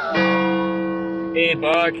 Hey,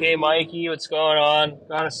 Buck. Hey, Mikey. What's going on?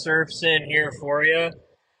 Got a surf sin here for you.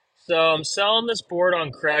 So I'm selling this board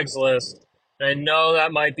on Craigslist. And I know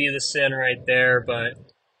that might be the sin right there, but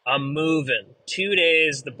I'm moving. 2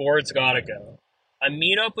 days, the board's got to go. I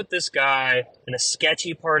meet up with this guy in a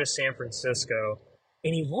sketchy part of San Francisco,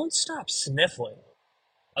 and he won't stop sniffling.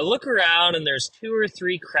 I look around, and there's 2 or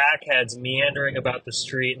 3 crackheads meandering about the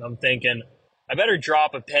street, and I'm thinking, I better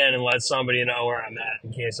drop a pin and let somebody know where I'm at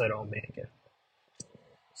in case I don't make it.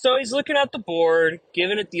 So he's looking at the board,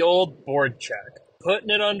 giving it the old board check,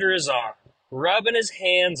 putting it under his arm, rubbing his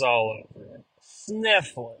hands all over it,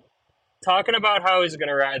 sniffling, talking about how he's going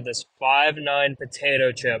to ride this 5'9"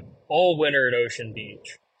 potato chip all winter at Ocean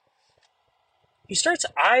Beach. He starts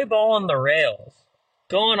eyeballing the rails,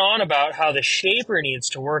 going on about how the shaper needs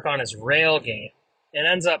to work on his rail game, and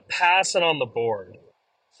ends up passing on the board.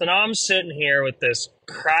 So now I'm sitting here with this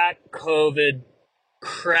crack COVID,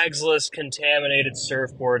 Craigslist contaminated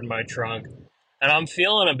surfboard in my trunk, and I'm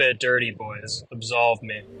feeling a bit dirty, boys. Absolve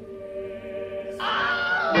me.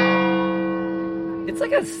 It's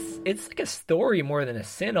like a story more than a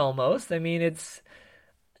sin almost. I mean,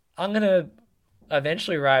 I'm gonna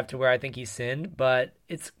eventually arrive to where I think he sinned, but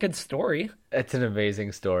it's a good story. It's an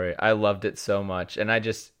amazing story. I loved it so much, and I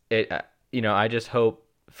just hope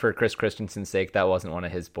for Chris Christensen's sake that wasn't one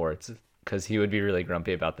of his boards, because he would be really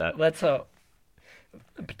grumpy about that. Let's hope.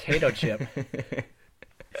 A potato chip.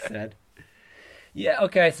 Said. Yeah.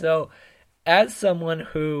 Okay. So, as someone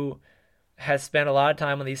who has spent a lot of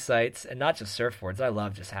time on these sites, and not just surfboards, I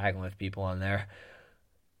love just haggling with people on there.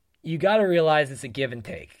 You got to realize it's a give and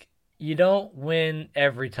take. You don't win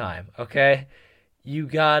every time, okay? You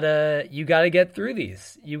gotta get through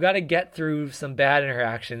these. You gotta get through some bad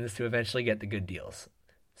interactions to eventually get the good deals.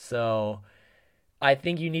 So I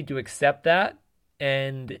think you need to accept that.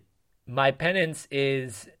 And my penance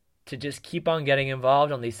is to just keep on getting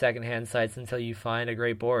involved on these secondhand sites until you find a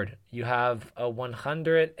great board. You have a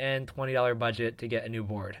 $120 budget to get a new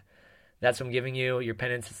board. That's what I'm giving you. Your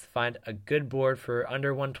penance is to find a good board for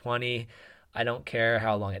under $120. I don't care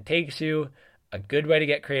how long it takes you. A good way to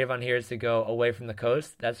get creative on here is to go away from the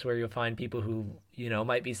coast. That's where you'll find people who,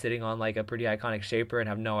 might be sitting on like a pretty iconic shaper and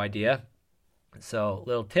have no idea. So,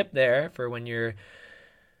 little tip there for when you're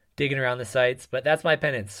digging around the sites. But that's my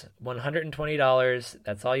penance. $120.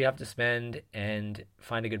 That's all you have to spend, and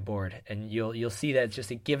find a good board. And you'll see that it's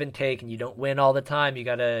just a give and take, and you don't win all the time. You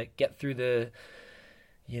got to get through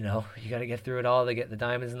you got to get through it all to get the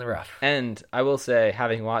diamonds in the rough. And I will say,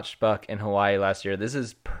 having watched Buck in Hawaii last year, this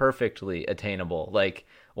is perfectly attainable. Like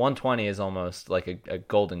 120 is almost like a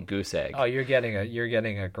golden goose egg. Oh, you're getting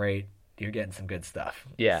some good stuff.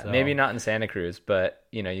 Yeah, so. Maybe not in Santa Cruz, but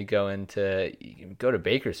you go to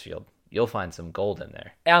Bakersfield, you'll find some gold in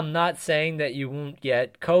there. I'm not saying that you won't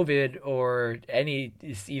get COVID or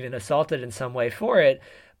even assaulted in some way for it,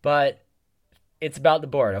 but it's about the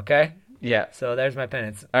board, okay? Yeah. So there's my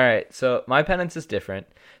penance. All right. So my penance is different.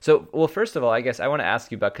 So, well, first of all, I guess I want to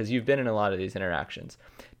ask you about, because you've been in a lot of these interactions.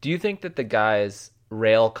 Do you think that the guy's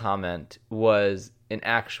rail comment was an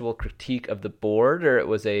actual critique of the board, or it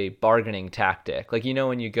was a bargaining tactic? Like,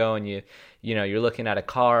 when you go and you're looking at a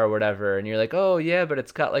car or whatever, and you're like, oh yeah, but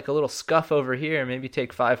it's got like a little scuff over here. Maybe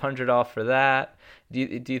take $500 off for that.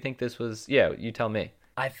 Do you think this was? Yeah, you tell me.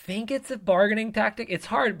 I think it's a bargaining tactic. It's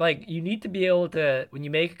hard. Like, you need to be able to, when you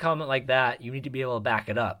make a comment like that, you need to be able to back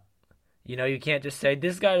it up. You know, you can't just say,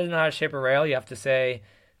 this guy doesn't know how to shape a rail. You have to say,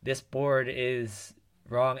 this board is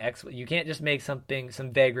wrong. You can't just make some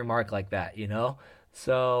vague remark like that, you know?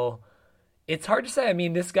 So it's hard to say. I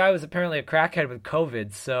mean, this guy was apparently a crackhead with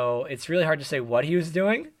COVID, so it's really hard to say what he was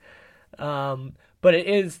doing. But it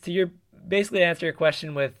is, basically to answer your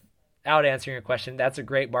question without answering your question, that's a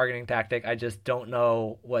great bargaining tactic. I just don't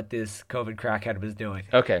know what this COVID crackhead was doing.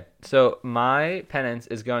 Okay, so my penance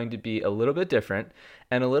is going to be a little bit different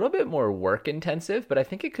and a little bit more work intensive, but I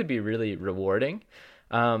think it could be really rewarding.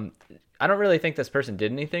 I don't really think this person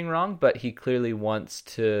did anything wrong, but he clearly wants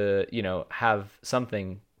to, have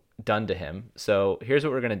something done to him. So here's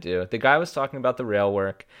what we're going to do. The guy was talking about the rail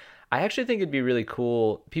work. I actually think it'd be really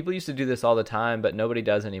cool. People used to do this all the time, but nobody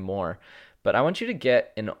does anymore. But I want you to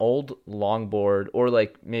get an old longboard or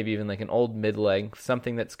maybe even an old mid-length,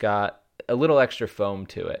 something that's got a little extra foam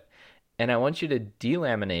to it. And I want you to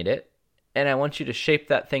delaminate it, and I want you to shape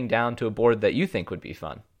that thing down to a board that you think would be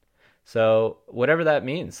fun. So whatever that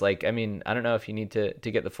means, I don't know if you need to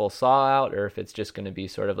get the full saw out or if it's just going to be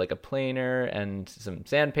sort of like a planer and some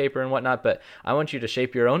sandpaper and whatnot, but I want you to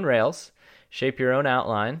shape your own rails, shape your own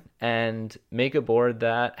outline, and make a board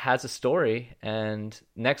that has a story. And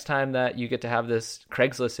next time that you get to have this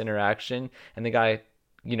Craigslist interaction and the guy,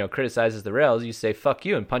 criticizes the rails, you say, fuck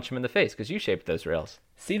you, and punch him in the face because you shaped those rails.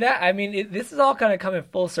 See that? I mean, this is all kind of coming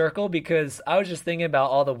full circle because I was just thinking about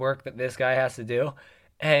all the work that this guy has to do.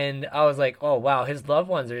 And I was like, oh, wow, his loved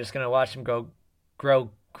ones are just going to watch him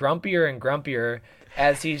grow grumpier and grumpier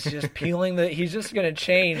as he's just peeling he's just going to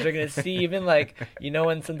change. They're going to see even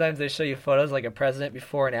when sometimes they show you photos like a president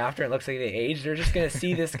before and after, and it looks like they aged. They're just going to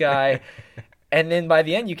see this guy. And then by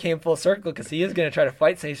the end, you came full circle because he is going to try to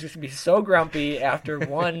fight. So he's just going to be so grumpy after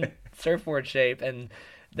one surfboard shape. And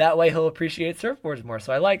that way he'll appreciate surfboards more.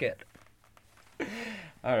 So I like it.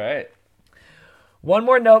 All right. One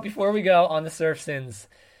more note before we go on the surf sins.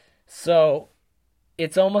 So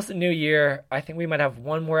it's almost a new year. I think we might have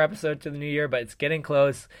one more episode to the new year, but it's getting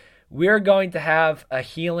close. We're going to have a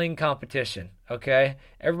healing competition, okay?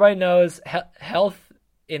 Everybody knows health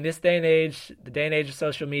in this day and age, the day and age of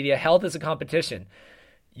social media, health is a competition.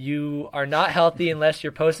 You are not healthy unless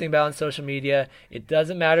you're posting about it on social media. It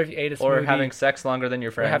doesn't matter if you ate a smoothie. Or having sex longer than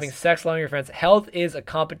your friends. Or having sex longer than your friends. Health is a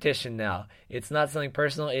competition now. It's not something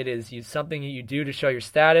personal. It is something you do to show your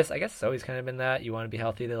status. I guess it's always kind of been that. You want to be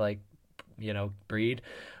healthy to, breed.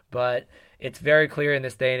 But it's very clear in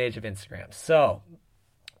this day and age of Instagram. So,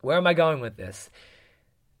 where am I going with this?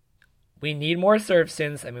 We need more surf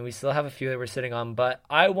sins. I mean, we still have a few that we're sitting on. But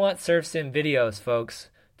I want surf sin videos, folks.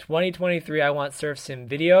 2023, I want surf sim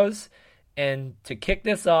videos, and to kick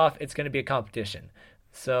this off, it's going to be a competition.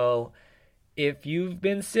 So if you've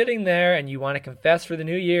been sitting there and you want to confess for the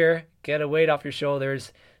new year, get a weight off your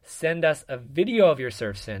shoulders, send us a video of your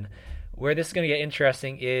surf sin. Where this is going to get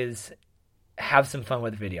interesting is have some fun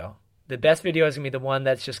with the video. The best video is going to be the one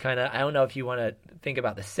that's just kind of, I don't know if you want to think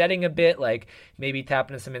about the setting a bit, maybe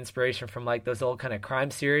tap into some inspiration from those old kind of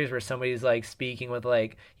crime series where somebody's speaking with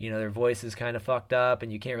their voice is kind of fucked up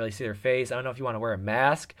and you can't really see their face. I don't know if you want to wear a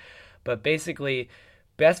mask, but basically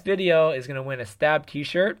best video is going to win a Stab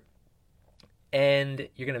t-shirt, and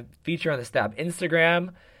you're going to feature on the Stab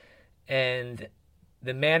Instagram, and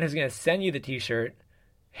the man who's going to send you the t-shirt,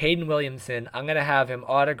 Hayden Williamson, I'm going to have him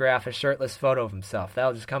autograph a shirtless photo of himself.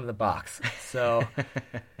 That'll just come in the box. So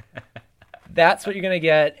that's what you're going to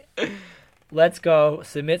get. Let's go.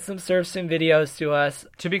 Submit some surf sim videos to us.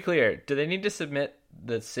 To be clear, do they need to submit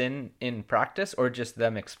the sin in practice or just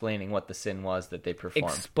them explaining what the sin was that they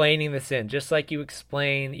performed? Explaining the sin. Just like you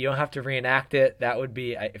explain. You don't have to reenact it. That would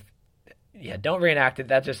be... don't reenact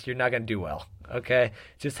it. You're not going to do well. Okay?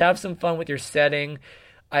 Just have some fun with your setting.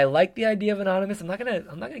 I like the idea of anonymous. I'm not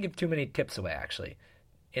gonna give too many tips away, actually.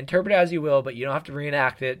 Interpret it as you will, but you don't have to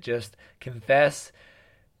reenact it. Just confess,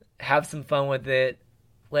 have some fun with it.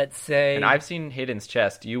 Let's say... And I've seen Hayden's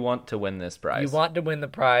chest. You want to win this prize. You want to win the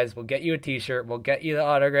prize. We'll get you a t-shirt. We'll get you the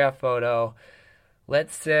autograph photo.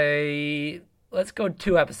 Let's go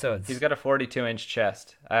 2 episodes. He's got a 42-inch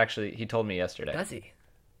chest. He told me yesterday. Does he?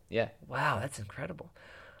 Yeah. Wow, that's incredible.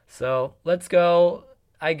 So let's go,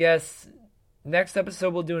 I guess... Next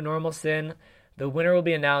episode, we'll do a normal sin. The winner will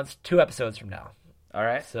be announced 2 episodes from now. All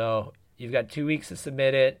right. So you've got 2 weeks to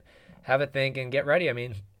submit it. Have a think and get ready. I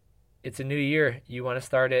mean, it's a new year. You want to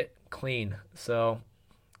start it clean. So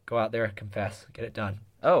go out there, confess, get it done.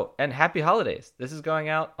 Oh, and happy holidays. This is going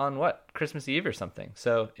out on Christmas Eve or something.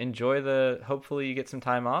 So enjoy hopefully you get some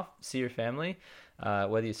time off, see your family,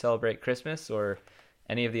 whether you celebrate Christmas or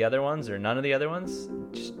any of the other ones or none of the other ones,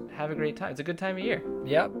 just have a great time. It's a good time of year.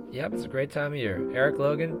 Yep, it's a great time of year. Eric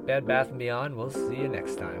Logan, Bed Bath & Beyond. We'll see you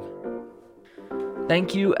next time.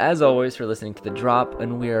 Thank you, as always, for listening to The Drop,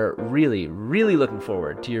 and we are really, really looking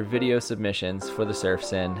forward to your video submissions for the Surf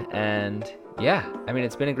Sin. And yeah, I mean,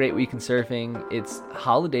 it's been a great week in surfing. It's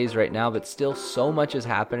holidays right now, but still so much is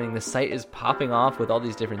happening. The site is popping off with all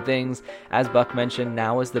these different things. As Buck mentioned,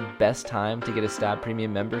 now is the best time to get a Stab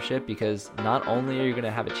Premium membership because not only are you going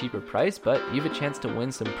to have a cheaper price, but you have a chance to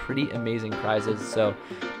win some pretty amazing prizes. So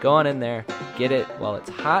go on in there, get it while it's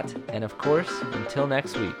hot, and of course, until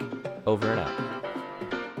next week, over and out.